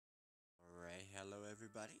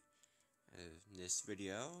everybody. In this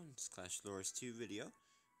video, this Col2 video,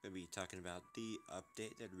 I'm going to be talking about the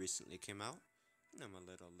update that recently came out. And I'm a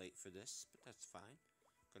little late for this, but that's fine.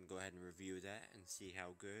 I'm going to go ahead and review that and see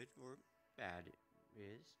how good or bad it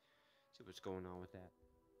is. See what's going on with that.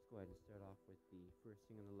 Let's go ahead and start off with the first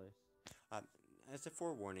thing on the list. As a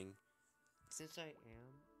forewarning, since I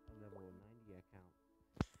am a level 90 account,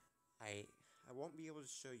 I won't be able to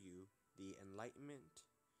show you the enlightenment.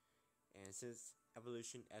 And since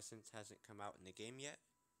Evolution Essence hasn't come out in the game yet,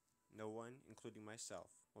 no one, including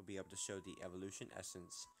myself, will be able to show the Evolution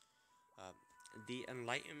Essence. The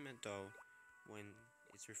Enlightenment, though, when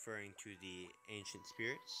it's referring to the Ancient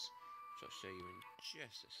Spirits, which I'll show you in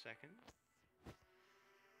just a second.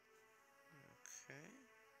 Okay.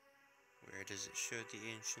 Where does it show the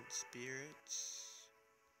Ancient Spirits?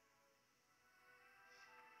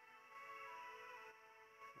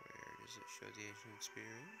 Where does it show the Ancient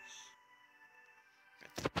Spirits?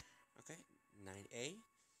 Okay, 9A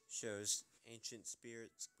shows Ancient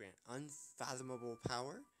Spirits grant unfathomable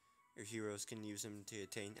power. Your heroes can use them to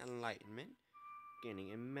attain enlightenment, gaining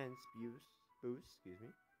immense boost to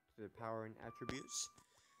their power and attributes.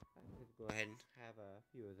 Let's go ahead and have a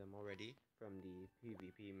few of them already from the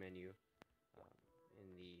PvP menu in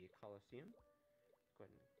the Coliseum. Go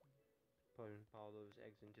ahead and put all those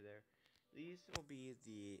eggs into there. These will be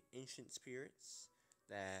the Ancient Spirits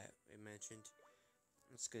that I mentioned.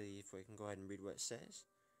 Let's see if we can go ahead and read what it says.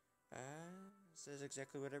 It says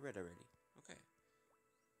exactly what I read already. Okay.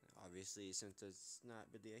 Obviously, since it's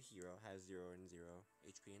not really a hero, has 0 and 0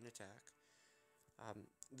 HP and attack.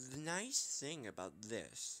 The nice thing about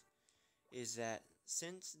this is that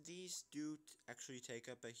since these do actually take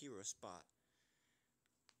up a hero spot,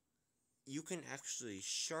 you can actually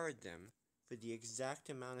shard them for the exact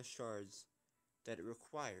amount of shards that it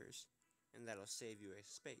requires, and that'll save you a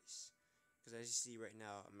space. Because as you see right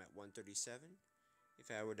now, I'm at 137. If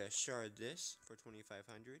I were to shard this for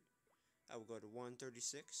 2500, I would go to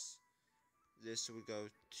 136. This would go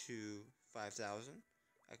to 5000.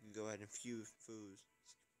 I could go ahead and fuse,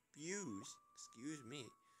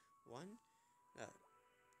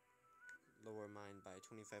 lower mine by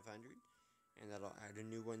 2500, and that'll add a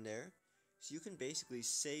new one there. So you can basically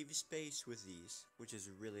save space with these, which is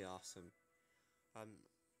really awesome.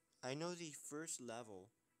 I know the first level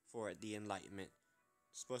for the Enlightenment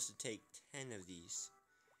is supposed to take 10 of these.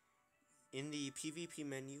 In the PvP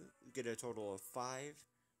menu, you get a total of 5,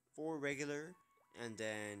 4 regular, and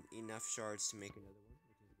then enough shards to make another one,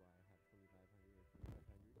 which is why I have 2500 or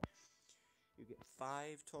 2500. You get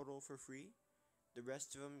 5 total for free. The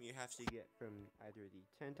rest of them you have to get from either the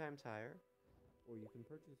 10 times higher, or you can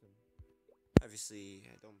purchase them. Obviously,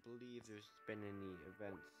 I don't believe there's been any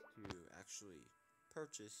events to actually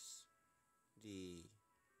purchase the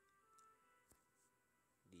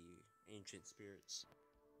Ancient Spirits,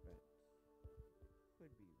 but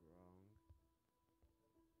could be wrong. Let me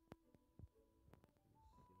see here.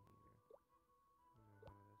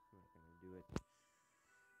 No, that's not gonna do it.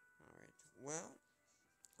 Alright, well,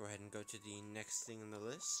 go ahead and go to the next thing on the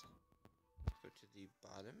list. Go to the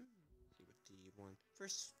bottom. See what the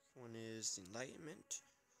first one is Enlightenment,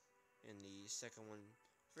 and the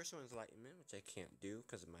first one is Enlightenment, which I can't do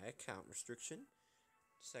because of my account restriction.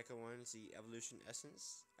 The second one is the Evolution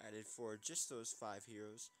Essence, added for just those 5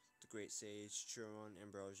 heroes: the Great Sage, Chiron,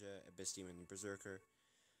 Ambrosia, Abyss Demon, and Berserker.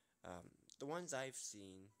 The ones I've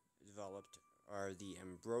seen developed are the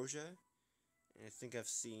Ambrosia, and I think I've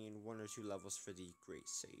seen 1 or 2 levels for the Great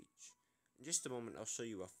Sage. In just a moment, I'll show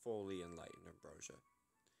you a fully enlightened Ambrosia,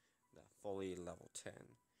 the fully level 10.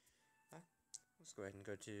 Let's go ahead and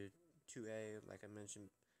go to 2A, like I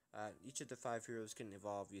mentioned. Each of the 5 heroes can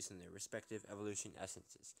evolve using their respective evolution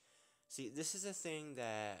essences. See, this is a thing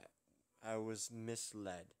that I was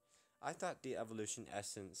misled. I thought the evolution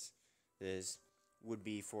essence would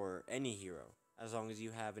be for any hero. As long as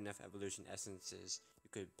you have enough evolution essences, you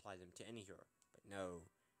could apply them to any hero. But no,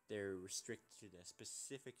 they're restricted to the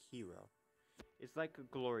specific hero. It's like a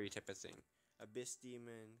glory type of thing. Abyss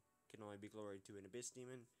Demon can only be glory to an Abyss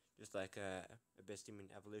Demon, just like a Abyss Demon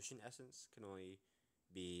evolution essence can only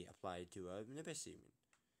be applied to an Abyss Demon,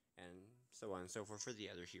 and so on and so forth for the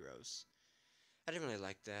other heroes. I didn't really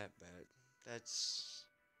like that, but it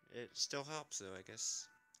still helps though, I guess.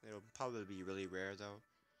 It'll probably be really rare though.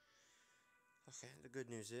 Okay, the good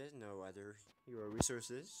news is no other hero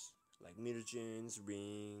resources like mutagens,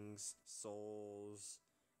 rings, souls,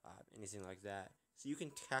 anything like that. So you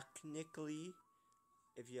can technically,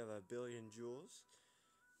 if you have a billion jewels,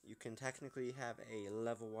 you can technically have a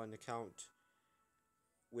level 1 account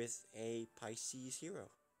with a Pisces hero,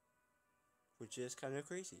 which is kind of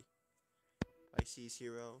crazy. Pisces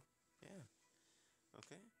hero. Yeah.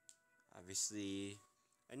 Okay. Obviously,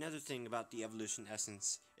 another thing about the evolution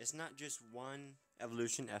essence, it's not just one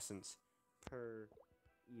evolution essence per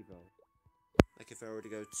Evo. Like if I were to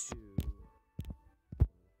go to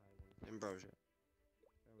Ambrosia,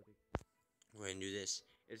 if I were to go ahead and do this,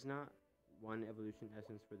 it's not one evolution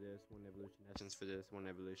essence for this, one evolution essence for this, one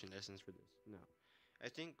evolution essence for this. No. I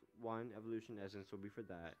think one evolution essence will be for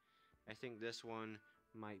that. I think this one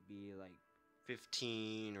might be like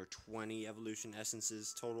 15 or 20 evolution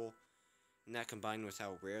essences total. And that combined with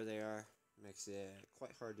how rare they are makes it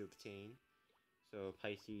quite hard to obtain. So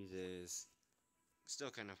Pisces is still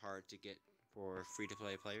kind of hard to get for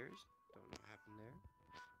free-to-play players. Don't know what happened there.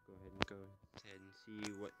 Go ahead and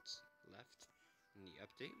see what's left in the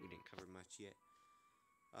update. We didn't cover much yet.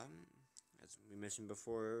 As we mentioned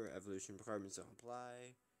before, evolution requirements don't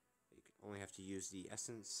apply. You can only have to use the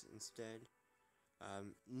essence instead.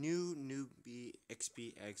 New newbie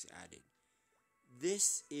XP eggs added.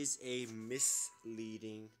 This is a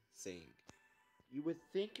misleading thing. You would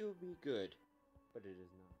think it would be good, but it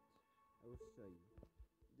is not. I will show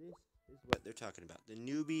you. This is what they're talking about. The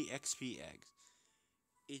newbie XP eggs.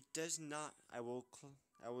 It does not. I will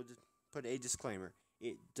put a disclaimer.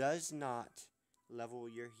 It does not level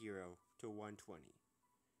your hero to 120.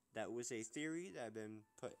 That was a theory that had been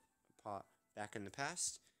put back in the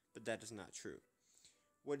past, but that is not true.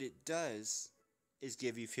 What it does is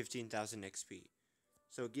give you 15,000 XP.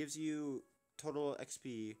 So it gives you total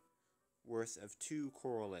XP worth of 2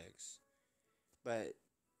 coral eggs. But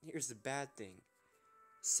here's the bad thing.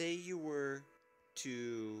 Say you were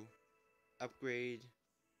to upgrade.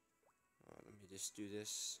 Let me just do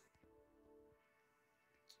this.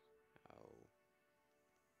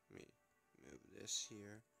 Let me move this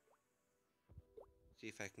here. See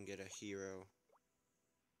if I can get a hero.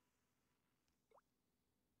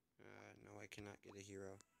 No, I cannot get a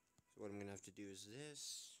hero. So what I'm going to have to do is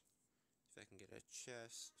this. If I can get a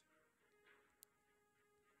chest.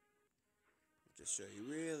 I'll just show you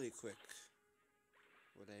really quick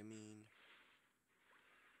what I mean.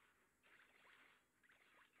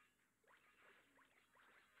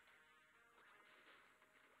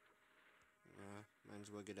 Might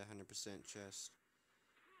as well get a 100% chest.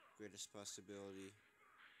 Greatest possibility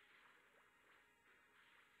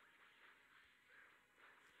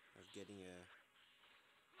of getting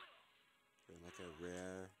like a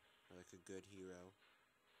rare, or like a good hero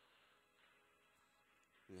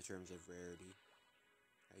in the terms of rarity.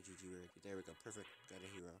 IGG rarity. There we go. Perfect. Got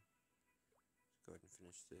a hero. Let's go ahead and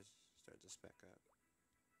finish this. Start this back up.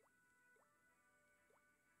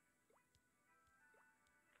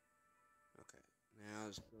 Okay.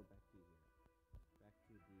 Now let's go back to here. Back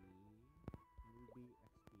to the newbie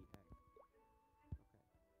XP egg. Okay.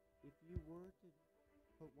 If you were to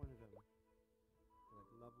put one of them to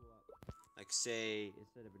like level up, like say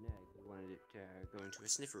instead of an egg, you wanted it to go into a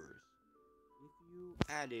snifferers. If you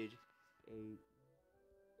added a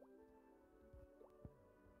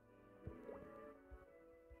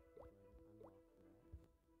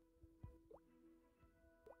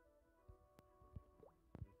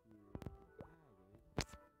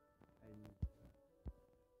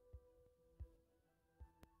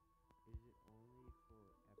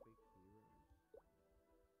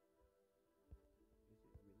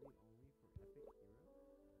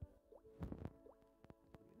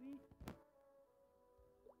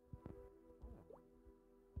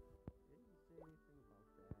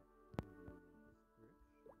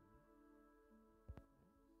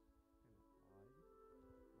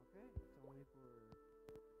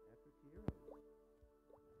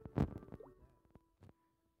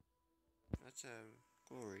that's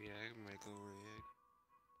a glory egg, my glory egg.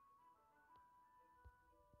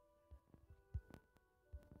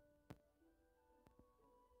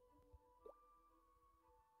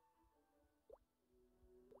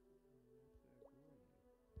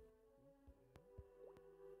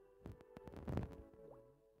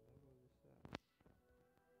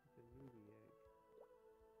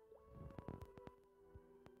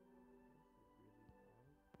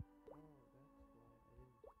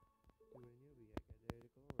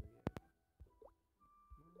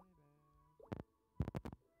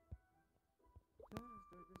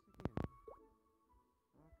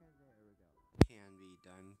 Can be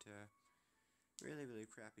done to really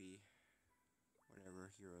crappy whatever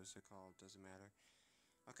heroes are called, doesn't matter.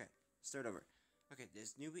 Okay, start over. Okay,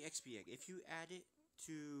 this newbie XP egg. If you add it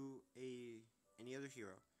to any other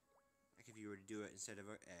hero, like if you were to do it instead of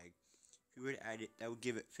an egg, if you were to add it, that would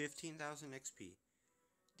give it 15,000 XP.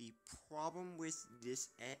 The problem with this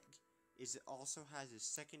egg is it also has a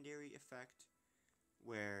secondary effect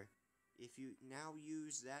where if if you now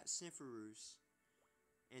use that Snifferoos,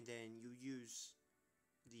 and then you use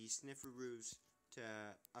the Snifferoos to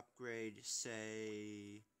upgrade,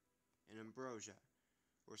 say, an Ambrosia,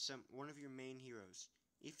 or one of your main heroes,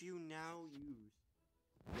 if you now use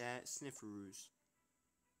that Snifferoos,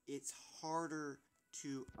 it's harder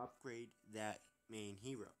to upgrade that main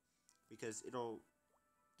hero, because it'll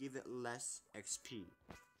give it less XP.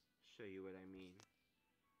 Show you what I mean.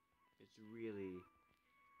 It's really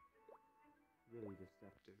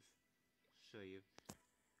deceptive. Show you.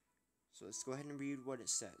 So let's go ahead and read what it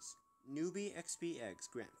says. Newbie XP eggs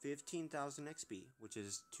grant 15,000 XP, which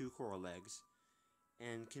is 2 coral eggs,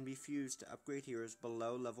 and can be fused to upgrade heroes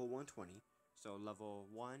below level 120. So level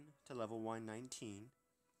 1 to level 119,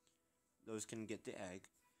 those can get the egg.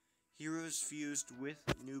 Heroes fused with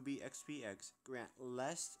newbie XP eggs grant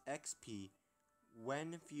less XP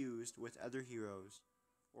when fused with other heroes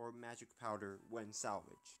or magic powder when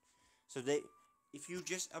salvaged. So if you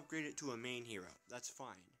just upgrade it to a main hero, that's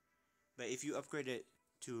fine. But if you upgrade it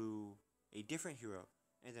to a different hero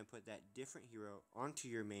and then put that different hero onto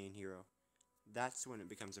your main hero, that's when it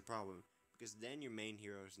becomes a problem, because then your main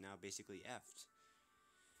hero is now basically effed.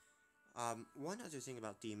 One other thing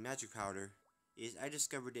about the magic powder is I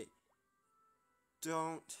discovered it.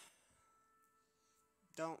 Don't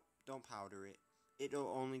powder it.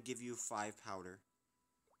 It'll only give you 5 powder.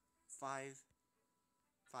 5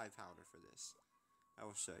 powder for this. I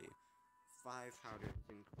will show you. 5 powder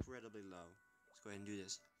is incredibly low. Let's go ahead and do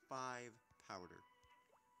this. 5 powder.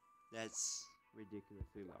 That's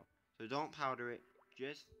ridiculously low. So don't powder it.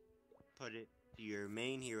 Just put it to your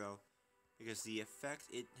main hero, because the effect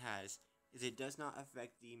it has is it does not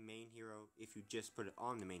affect the main hero if you just put it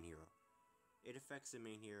on the main hero. It affects the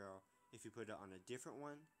main hero if you put it on a different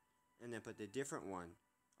one, and then put the different one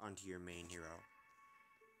onto your main hero.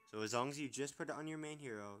 So as long as you just put it on your main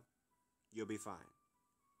hero, you'll be fine.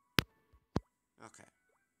 Okay.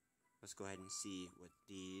 Let's go ahead and see what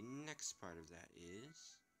the next part of that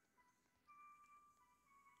is.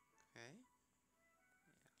 Okay.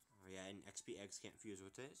 Oh yeah, and XP eggs can't fuse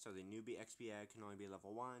with it, so the newbie XP egg can only be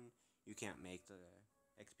level 1. You can't make the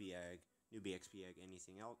XP egg, newbie XP egg,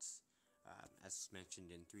 anything else. As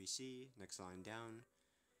mentioned in 3C, next line down,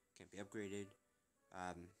 can't be upgraded.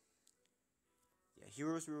 Yeah,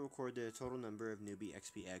 heroes will record the total number of newbie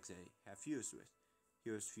XP eggs they have fused with.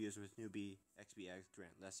 Heroes fused with newbie XP eggs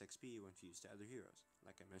grant less XP when fused to other heroes,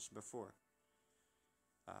 like I mentioned before.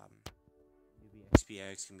 Newbie XP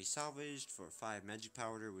eggs can be salvaged for 5 magic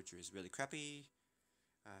powder, which is really crappy.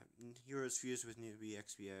 Heroes fused with newbie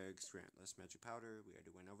XP eggs grant less magic powder. We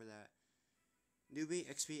already went over that. Newbie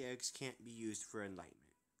XP eggs can't be used for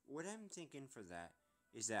enlightenment. What I'm thinking for that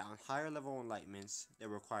is that on higher level enlightenments that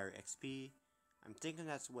require XP, I'm thinking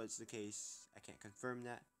that's what's the case. I can't confirm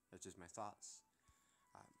that. That's just my thoughts.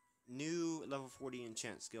 New level 40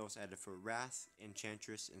 enchant skills added for Wrath,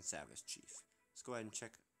 Enchantress, and Savage Chief. Let's go ahead and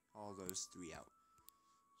check all those 3 out.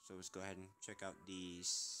 So let's go ahead and check out the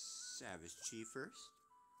Savage Chief first.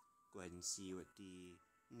 Go ahead and see what the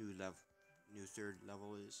new 3rd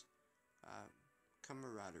level is.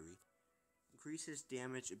 Camaraderie. Increases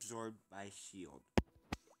damage absorbed by shield.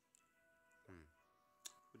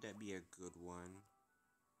 Would that be a good one?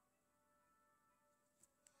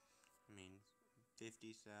 I mean,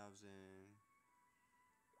 50,000.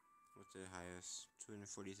 What's the highest?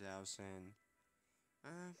 240,000.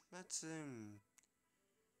 That's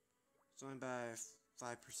it's only by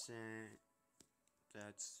 5%.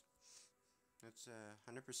 That's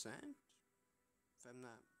 100%.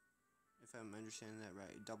 If I'm understanding that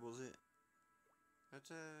right, it doubles it.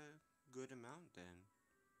 That's a good amount then.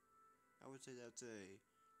 I would say that's a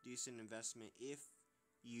decent investment if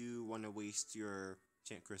you want to waste your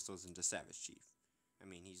enchant crystals into Savage Chief. I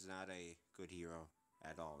mean, he's not a good hero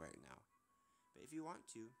at all right now. But if you want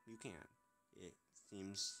to, you can. It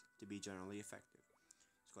seems to be generally effective.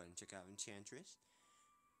 Let's go ahead and check out Enchantress.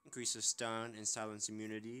 Increases stun and silence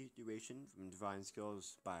immunity duration from divine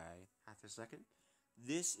skills by half a second.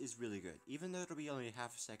 This is really good. Even though it'll be only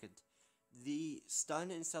half a second, the stun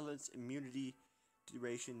and silence immunity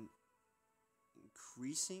duration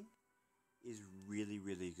increasing is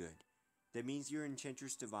really good. That means your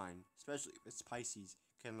Enchantress Divine, especially if it's Pisces,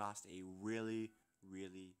 can last a really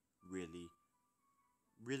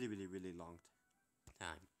long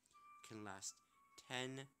time. Can last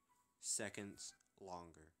 10 seconds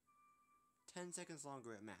longer. 10 seconds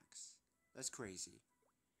longer at max. That's crazy.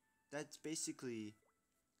 That's basically,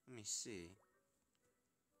 let me see.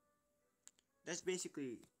 That's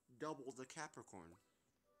basically double the Capricorn.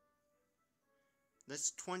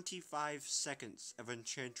 That's 25 seconds of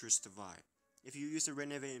Enchantress Divine. if you use the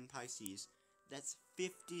Renovate in Pisces, that's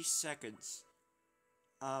 50 seconds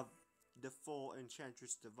of the full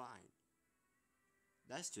Enchantress Divine.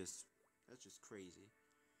 That's just crazy.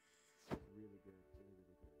 Really good, really,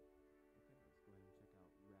 really good. Okay, let's go ahead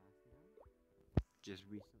and check out Wrath now. Just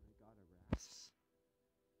recently got a Wrath.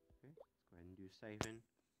 Okay, let's go ahead and do Siphon.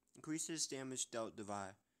 Increases damage dealt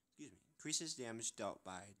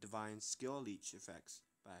by Divine Skill Leech effects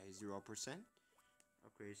by 0%.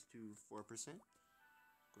 Upgrades to 4%.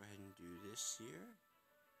 Go ahead and do this here.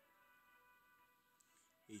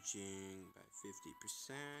 Aging by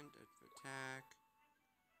 50% of attack.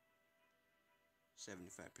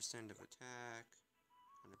 75% of attack.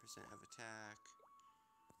 100% of attack.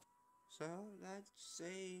 So that's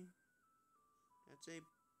a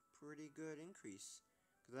pretty good increase.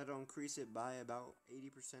 Because that'll increase it by about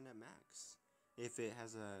 80% at max. If it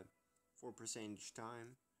has a 4% each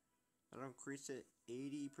time, that'll increase it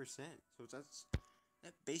 80%. So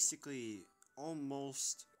that basically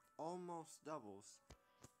almost doubles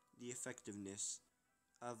the effectiveness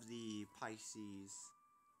of the Pisces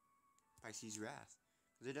Wrath.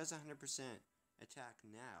 Because it does 100% attack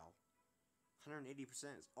now.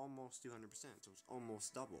 180% is almost 200%, so it's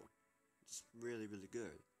almost double. It's really, really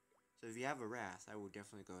good. So if you have a Wrath, I would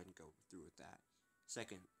definitely go ahead and go through with that.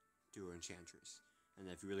 Second to Enchantress. And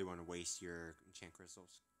if you really want to waste your enchant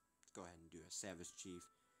crystals, go ahead and do a Savage Chief.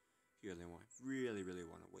 If you really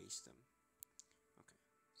want to waste them. Okay,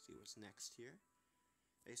 see what's next here.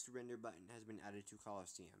 A surrender button has been added to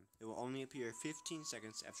Coliseum. It will only appear 15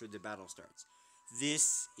 seconds after the battle starts.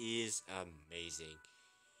 This is amazing.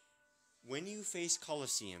 When you face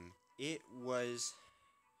Coliseum, you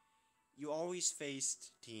always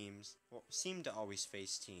faced teams, seemed to always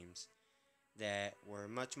face teams that were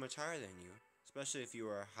much higher than you, especially if you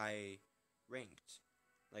were high ranked,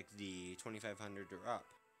 like the 2500 or up.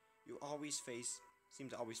 You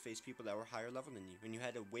seemed to always face people that were higher level than you, and you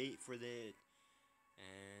had to wait for and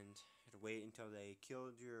had to wait until they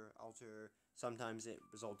killed your altar. Sometimes it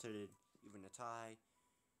resulted in even a tie.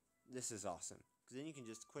 This is awesome, because then you can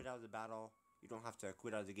just quit out of the battle. You don't have to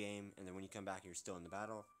quit out of the game, and then when you come back, you're still in the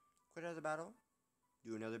battle. Quit out of the battle,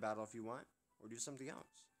 do another battle if you want, or do something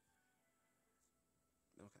else.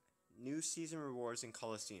 Okay. New season rewards in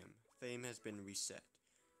Coliseum. Fame has been reset.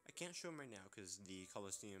 I can't show them right now because the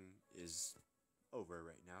Coliseum is over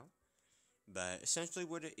right now. But essentially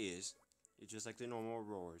what it is, it's just like the normal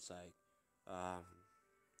rewards, like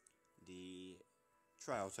the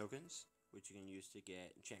trial tokens, which you can use to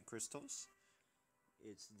get enchant crystals.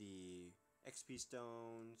 It's the XP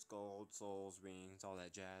stones, gold, souls, rings, all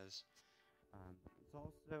that jazz. It's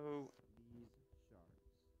also these shards,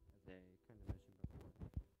 as I kind of mentioned before.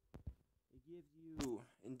 It gives you,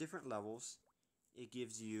 in different levels, it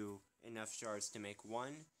gives you enough shards to make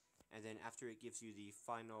one, and then after it gives you the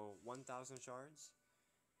final 1,000 shards,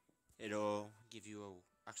 it'll give you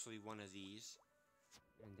actually one of these,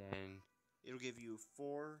 and then it'll give you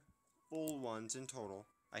 4 full ones in total.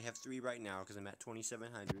 I have 3 right now because I'm at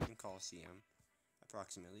 2,700 in Coliseum,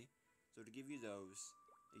 approximately. So to give you those,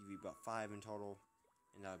 they give you about 5 in total,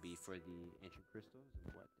 and that would be for the ancient crystals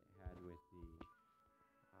and what they had with the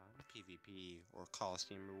PvP or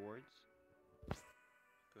Coliseum rewards.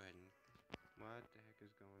 Go ahead and... What the heck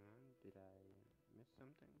is going on? Did I miss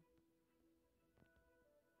something?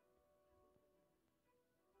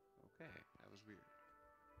 Okay, that was weird.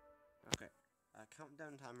 Okay. A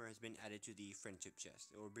countdown timer has been added to the friendship chest.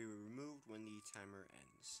 It will be removed when the timer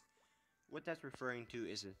ends. What that's referring to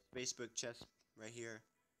is a Facebook chest right here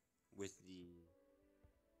with the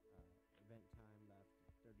event time left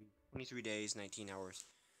 23 days, 19 hours.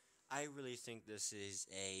 I really think this is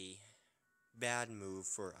a bad move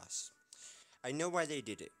for us. I know why they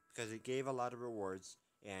did it, because it gave a lot of rewards,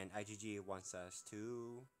 and IGG wants us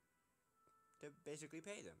to basically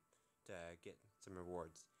pay them to get some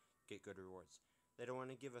rewards, get good rewards. They don't want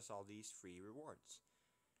to give us all these free rewards,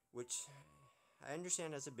 which I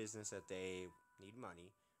understand as a business that they need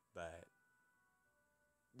money, but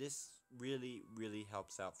this really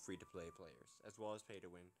helps out free-to-play players, as well as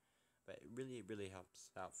pay-to-win. But it really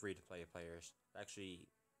helps out free-to-play players to actually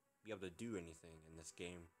be able to do anything in this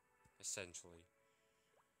game, essentially.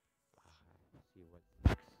 Let's see what's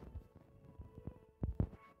next.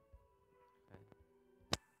 Okay.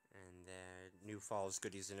 And then new falls,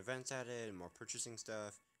 goodies, and events added, more purchasing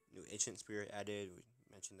stuff, new ancient spirit added, we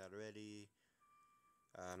mentioned that already.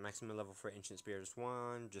 Maximum level for ancient spirit is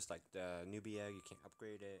 1, just like the newbie egg, you can't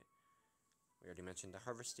upgrade it. We already mentioned the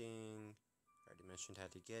harvesting, already mentioned how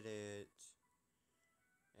to get it.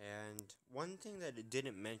 And one thing that it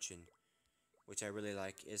didn't mention, which I really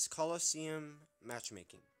like, is Coliseum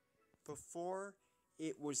matchmaking. before,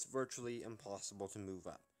 it was virtually impossible to move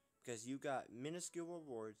up because you got minuscule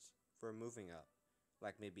rewards for moving up,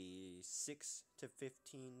 like maybe 6 to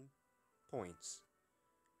 15 points.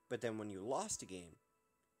 But then when you lost a game,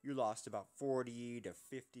 you lost about 40 to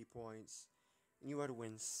 50 points, and you had to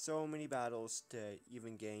win so many battles to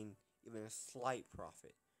even gain even a slight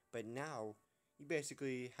profit. But now, you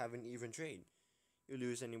basically have an even trade. You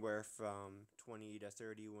lose anywhere from 20 to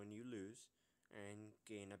 30 when you lose, and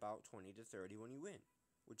gain about 20 to 30 when you win,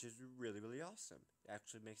 which is really, really awesome. It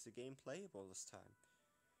actually makes the game playable this time,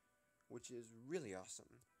 which is really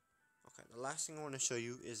awesome. Okay, the last thing I want to show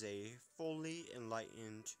you is a fully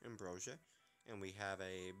enlightened ambrosia, and we have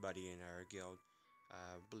a buddy in our guild.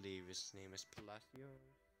 I believe his name is Palacio,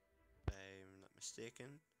 if I'm not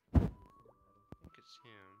mistaken. I don't think it's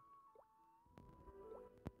him.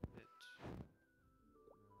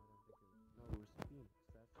 No, it was Phoenix.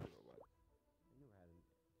 That's who it was. I knew it had a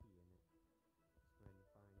P in it. Let's go ahead and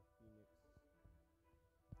find Phoenix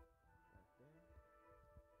right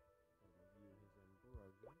there. Go ahead and view his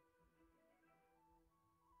ambrosia.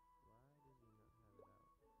 Why does he not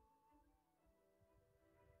have it out? That's odd.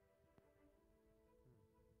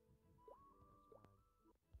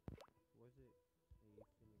 Was it a Phoenix in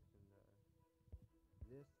this Phoenix?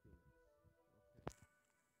 Okay.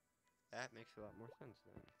 That makes a lot more sense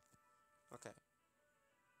then. Okay.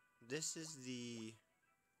 This is the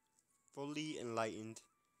fully enlightened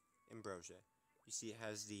ambrosia. You see it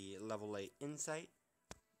has the level 8 insight.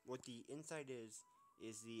 What the insight is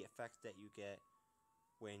the effect that you get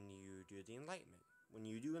when you do the enlightenment. When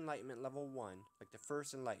you do enlightenment level 1, like the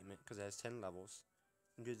first enlightenment, because it has 10 levels,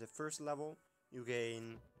 when you do the first level, you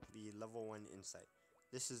gain the level 1 insight.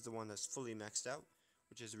 This is the one that's fully maxed out,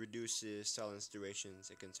 which is reduces silence durations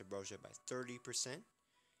against ambrosia by 30%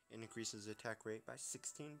 and increases attack rate by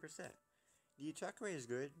 16%. The attack rate is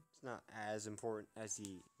good. It's not as important as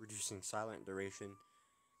the reducing silent duration,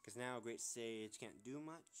 because now Great Sage can't do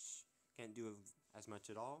much, can't do as much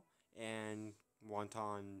at all, and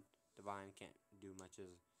Wanton Divine can't do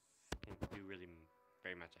really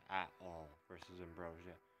very much at all versus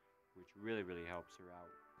Ambrosia, which really, really helps her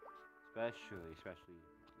out, especially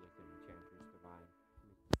with an Enchantress Divine.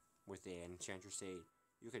 With the Enchantress Aid,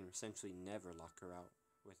 you can essentially never lock her out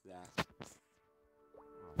with that.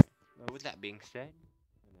 Alright, well, with that being said,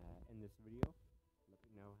 I'm gonna end this video. Let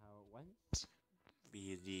me know how it went.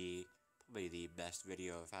 Be probably the best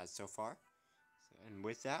video I've had so far. And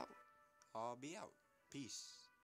with that, I'll be out. Peace.